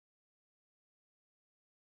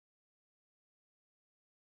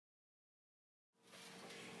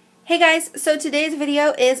Hey guys, so today's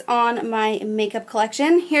video is on my makeup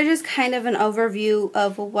collection. Here's just kind of an overview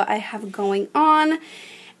of what I have going on,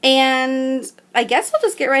 and I guess we'll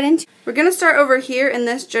just get right into it. We're going to start over here in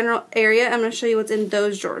this general area. I'm going to show you what's in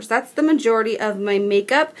those drawers. That's the majority of my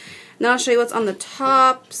makeup. And then I'll show you what's on the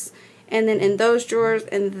tops, and then in those drawers,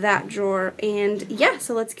 and that drawer, and yeah,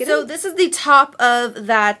 so let's get So this is the top of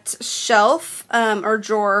that shelf, or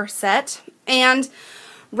drawer set, and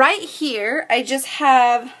right here, I just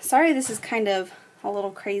have, sorry this is kind of a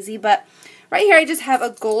little crazy, but right here I just have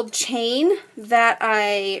a gold chain that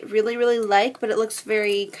I really like, but it looks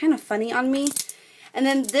very kind of funny on me. And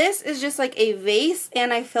then this is just like a vase,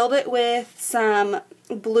 and I filled it with some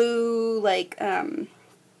blue, like,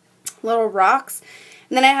 little rocks.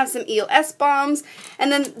 And then I have some EOS bombs.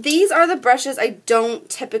 And then these are the brushes I don't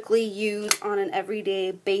typically use on an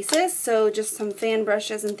everyday basis, so just some fan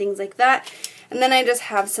brushes and things like that. And then I just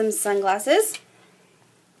have some sunglasses.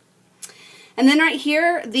 And then right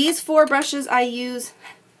here, these four brushes I use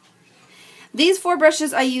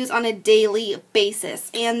on a daily basis.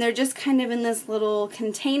 And they're just kind of in this little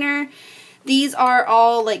container. These are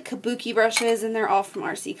all like kabuki brushes, and they're all from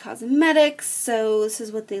RC Cosmetics. So this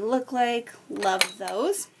is what they look like. Love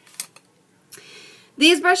those.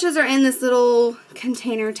 These brushes are in this little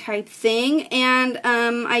container type thing, and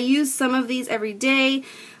I use some of these every day.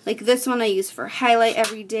 Like this one I use for highlight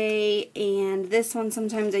every day, and this one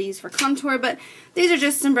sometimes I use for contour, but these are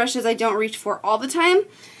just some brushes I don't reach for all the time.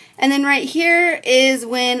 And then right here is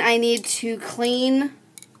when I need to clean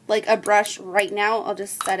like a brush right now. I'll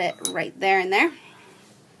just set it right there and there.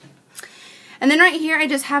 And then right here I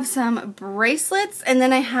just have some bracelets, and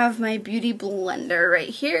then I have my beauty blender right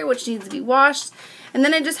here, which needs to be washed. And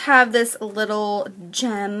then I just have this little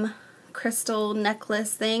gem crystal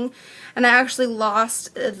necklace thing, and I actually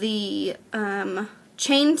lost the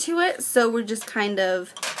chain to it, so we're just kind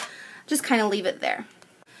of leave it there.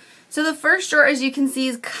 So the first drawer, as you can see,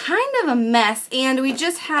 is kind of a mess, and we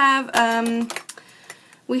just have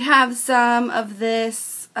some of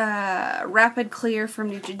this Rapid Clear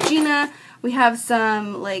from Neutrogena. We have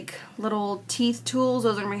some like little teeth tools.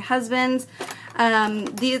 Those are my husband's.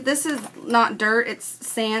 This is not dirt, it's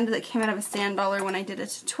sand that came out of a sand dollar when I did a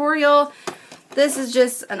tutorial. This is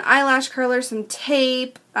just an eyelash curler, some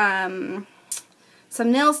tape, some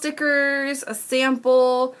nail stickers, a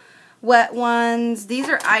sample, wet ones. These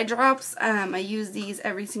are eye drops. I use these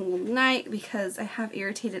every single night because I have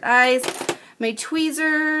irritated eyes. My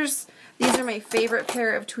tweezers. These are my favorite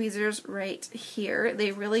pair of tweezers right here.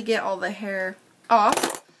 They really get all the hair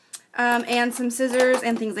off. And some scissors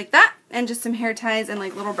and things like that, and just some hair ties and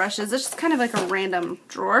like little brushes. It's just kind of like a random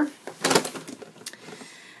drawer.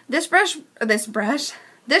 This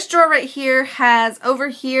drawer right here has, over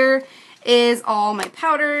here is all my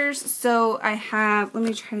powders. So I have, let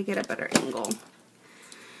me try to get a better angle.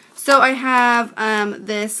 So I have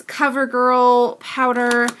this CoverGirl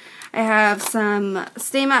powder. I have some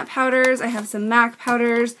Stay Matte powders. I have some MAC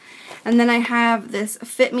powders. And then I have this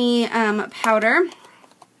Fit Me powder,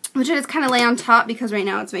 which I just kind of lay on top because right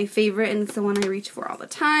now it's my favorite and it's the one I reach for all the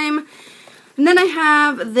time. And then I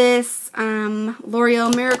have this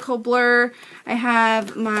L'Oreal Miracle Blur. I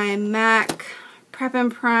have my MAC Prep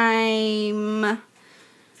and Prime.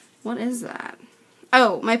 What is that?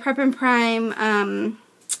 Oh, my Prep and Prime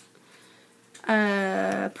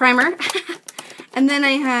primer. And then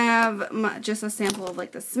I have just a sample of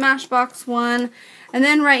like the Smashbox one. And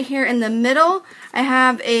then right here in the middle, I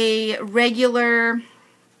have a regular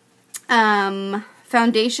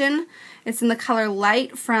foundation. It's in the color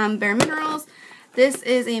Light from Bare Minerals. This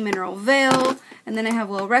is a Mineral Veil. And then I have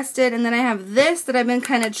Well Rested. And then I have this that I've been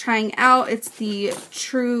kind of trying out. It's the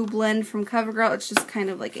True Blend from CoverGirl. It's just kind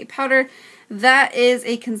of like a powder. That is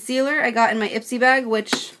a concealer I got in my Ipsy bag,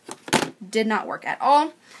 which did not work at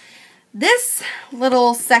all. This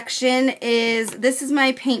little section this is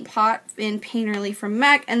my paint pot in Painterly from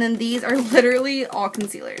MAC. And then these are literally all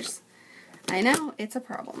concealers. I know, it's a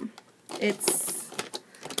problem. It's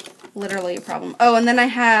literally a problem. Oh, and then I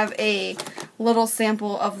have a little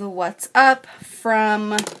sample of the What's Up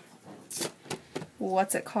from,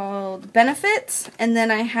 what's it called? Benefit. And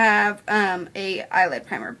then I have a eyelid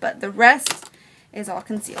primer, but the rest is all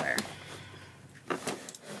concealer.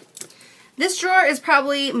 This drawer is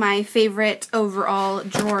probably my favorite overall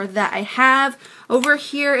drawer that I have. Over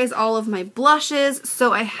here is all of my blushes.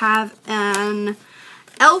 So I have an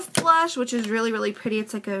e.l.f. blush, which is really pretty.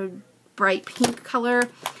 It's like a bright pink color.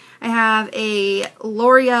 I have a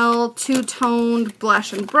L'Oreal two-toned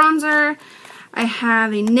blush and bronzer. I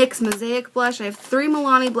have a NYX Mosaic blush. I have 3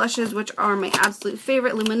 Milani blushes, which are my absolute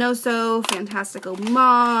favorite. Luminoso, Fantastico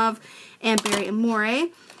Mauve, and Berry Amore.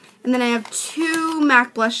 And then I have 2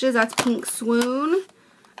 MAC blushes. That's Pink Swoon,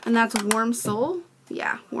 and that's Warm Soul.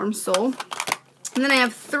 Yeah, Warm Soul. And then I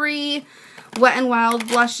have 3 Wet n Wild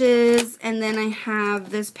blushes, and then I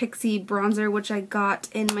have this Pixie bronzer, which I got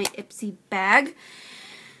in my Ipsy bag.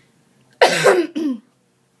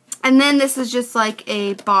 And then this is just like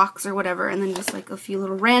a box or whatever, and then just like a few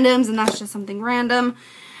little randoms, and that's just something random.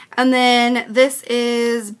 And then this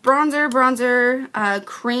is bronzer,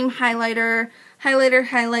 cream highlighter,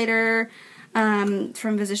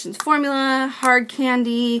 from Physicians Formula, Hard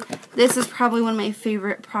Candy. This is probably one of my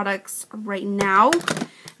favorite products right now.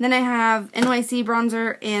 Then I have NYC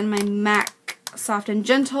bronzer and my MAC Soft and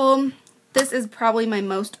Gentle. This is probably my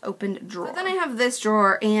most opened drawer. But then I have this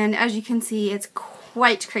drawer, and as you can see, it's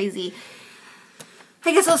quite crazy.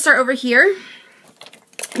 I guess I'll start over here.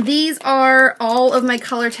 These are all of my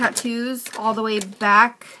color tattoos all the way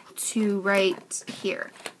back to right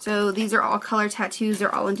here. So these are all color tattoos.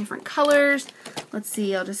 They're all in different colors. Let's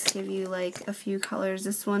see, I'll just give you like a few colors.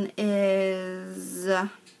 This one is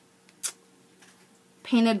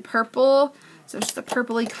Painted Purple. So it's just a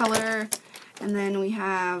purpley color. And then we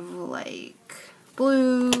have like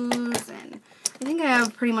blues, and I think I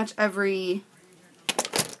have pretty much every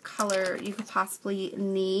color you could possibly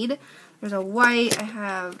need. There's a white. I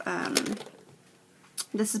have,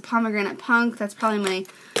 this is Pomegranate Punk. That's probably my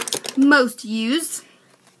most used.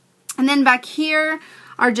 And then back here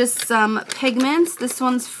are just some pigments. This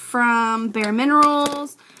one's from Bare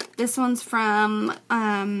Minerals. This one's from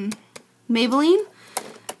Maybelline.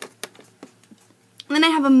 And then I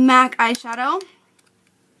have a MAC eyeshadow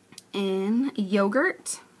in Yogurt.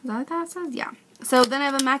 Is that what that says? Yeah. So then I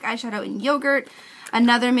have a MAC eyeshadow in Yogurt.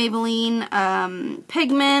 Another Maybelline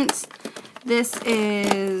pigment. This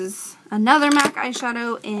is another MAC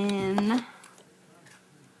eyeshadow in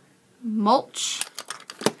Mulch.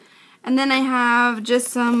 And then I have just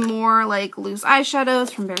some more like loose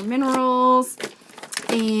eyeshadows from Bare Minerals.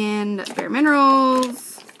 And Bare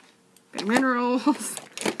Minerals. Bare Minerals.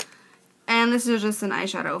 And this is just an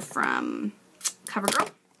eyeshadow from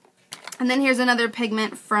CoverGirl. And then here's another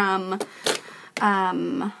pigment from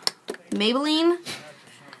Maybelline.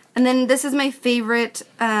 And then this is my favorite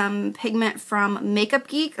pigment from Makeup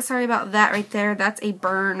Geek. Sorry about that right there. That's a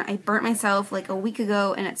burn. I burnt myself like a week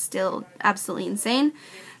ago, and it's still absolutely insane.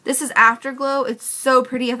 This is Afterglow. It's so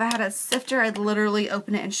pretty. If I had a sifter, I'd literally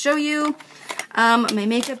open it and show you. My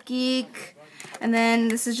Makeup Geek. And then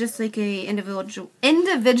this is just like a individual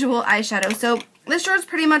eyeshadow. So this drawer is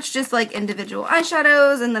pretty much just like individual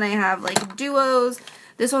eyeshadows, and then I have like duos.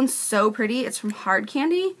 This one's so pretty. It's from Hard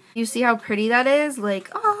Candy. You see how pretty that is? Like,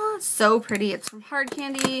 oh, so pretty. It's from Hard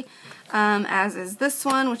Candy, as is this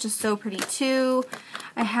one, which is so pretty too.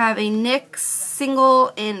 I have a NYX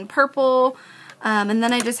single in purple, and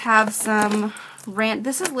then I just have some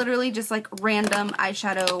this is literally just like random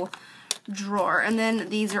eyeshadow drawer. And then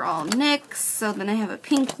these are all NYX. So then I have a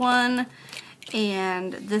pink one,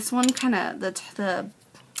 and this one kind of, the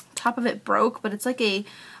top of it broke, but it's like a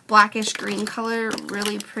blackish green color,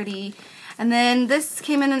 really pretty. And then this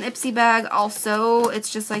came in an Ipsy bag also.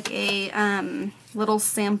 It's just like a little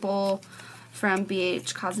sample from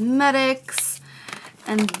BH Cosmetics.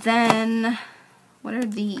 And then, what are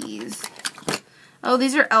these? Oh,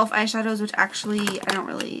 these are e.l.f. eyeshadows, which actually I don't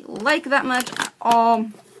really like that much at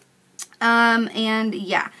all. And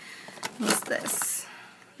yeah, what's this?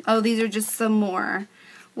 Oh, these are just some more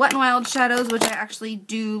Wet n Wild shadows, which I actually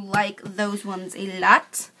do like those ones a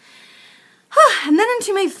lot. And then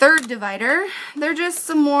into my third divider, they're just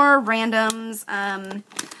some more randoms,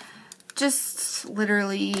 just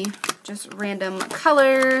literally just random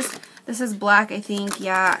colors. This is black, I think,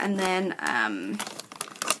 yeah, and then,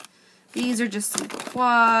 these are just some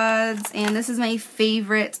quads, and this is my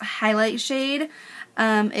favorite highlight shade.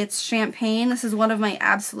 It's Champagne. This is one of my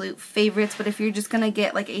absolute favorites, but if you're just gonna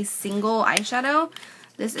get like a single eyeshadow,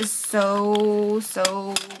 this is so,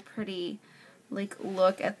 so pretty. Like,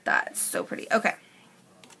 look at that. It's so pretty. Okay.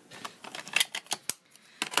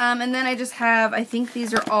 And then I just have, I think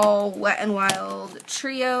these are all Wet n Wild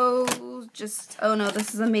trios. Just, oh no,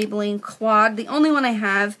 this is a Maybelline quad. The only one I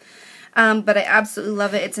have, but I absolutely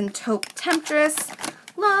love it. It's in Taupe Temptress.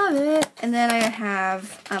 Love it. And then I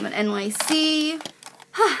have an NYC.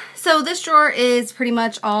 So this drawer is pretty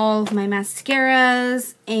much all of my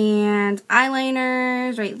mascaras and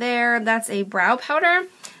eyeliners right there. That's a brow powder.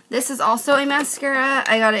 This is also a mascara.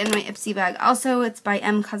 I got it in my Ipsy bag also. It's by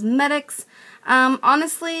M Cosmetics.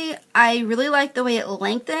 Honestly, I really like the way it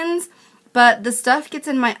lengthens, but the stuff gets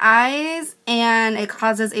in my eyes and it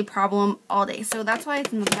causes a problem all day. So that's why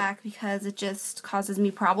it's in the back, because it just causes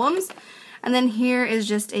me problems. And then here is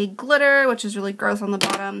just a glitter, which is really gross on the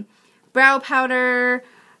bottom. Brow powder,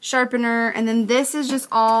 sharpener, and then this is just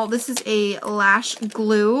all, this is a lash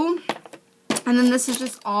glue. And then this is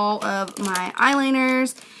just all of my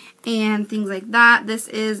eyeliners and things like that. This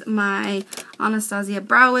is my Anastasia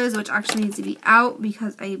Brow Wiz, which actually needs to be out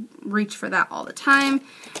because I reach for that all the time.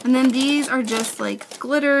 And then these are just like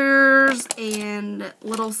glitters and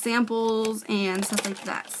little samples and stuff like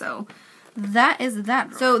that. So that is that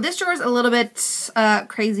drawer. So this drawer is a little bit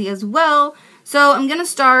crazy as well. So I'm going to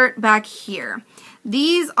start back here.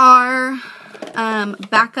 These are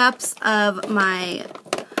backups of my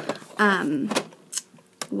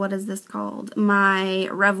what is this called? My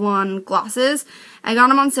Revlon glosses. I got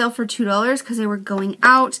them on sale for $2 because they were going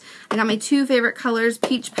out. I got my two favorite colors,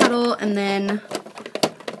 Peach Petal, and then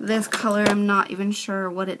this color, I'm not even sure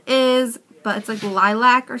what it is, but it's like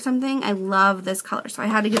lilac or something. I love this color, so I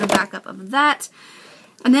had to get a backup of that.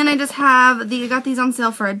 And then I just have, I got these on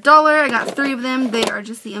sale for $1. I got 3 of them. They are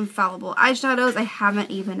just the infallible eyeshadows. I haven't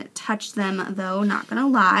even touched them though, not gonna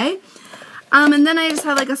lie. And then I just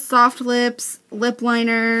have like a soft lips, lip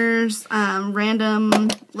liners, random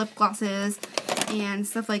lip glosses, and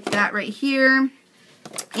stuff like that right here.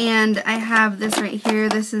 And I have this right here.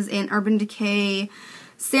 This is an Urban Decay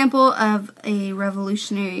sample of a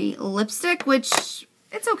Revolutionary lipstick, which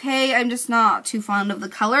it's okay. I'm just not too fond of the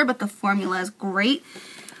color, but the formula is great.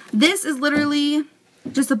 This is literally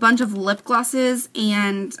just a bunch of lip glosses,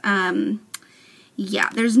 and yeah,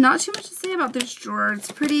 there's not too much to say about this drawer.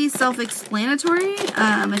 It's pretty self-explanatory.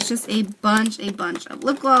 It's just a bunch of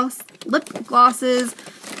lip glosses.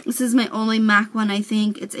 This is my only MAC one, I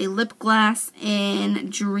think. It's a lip gloss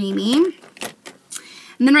in Dreamy.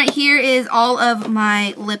 And then right here is all of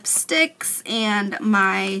my lipsticks and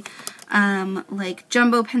my like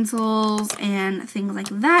jumbo pencils and things like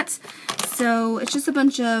that. So it's just a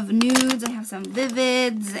bunch of nudes. I have some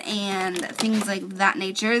vivids and things like that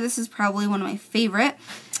nature. This is probably one of my favorite.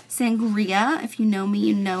 Sangria. If you know me,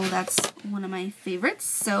 you know that's one of my favorites.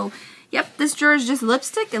 So, yep, this drawer is just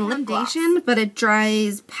lipstick and lip foundation, but it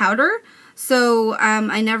dries powder. So,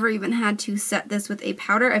 I never even had to set this with a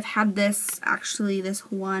powder. I've had this, actually,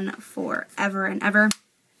 this one forever and ever.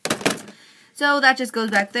 So that just goes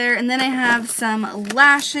back there. And then I have some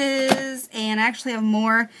lashes, and I actually have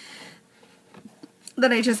more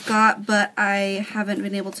that I just got, but I haven't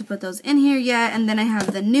been able to put those in here yet. And then I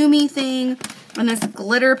have the New Me thing, and this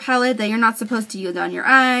glitter palette that you're not supposed to use on your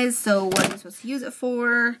eyes, so what are you supposed to use it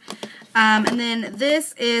for? And then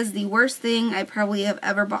this is the worst thing I probably have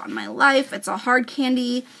ever bought in my life. It's a hard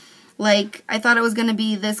candy. Like, I thought it was going to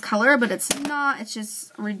be this color, but it's not. It's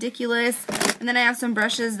just ridiculous. And then I have some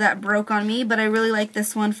brushes that broke on me, but I really like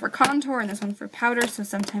this one for contour and this one for powder, so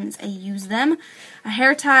sometimes I use them. A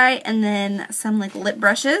hair tie, and then some, like, lip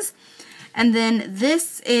brushes. And then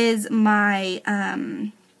this is my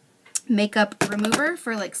makeup remover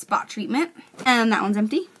for, like, spot treatment. And that one's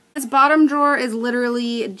empty. This bottom drawer is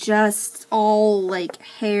literally just all, like,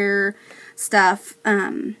 hair stuff.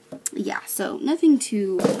 Yeah, so nothing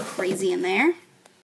too crazy in there.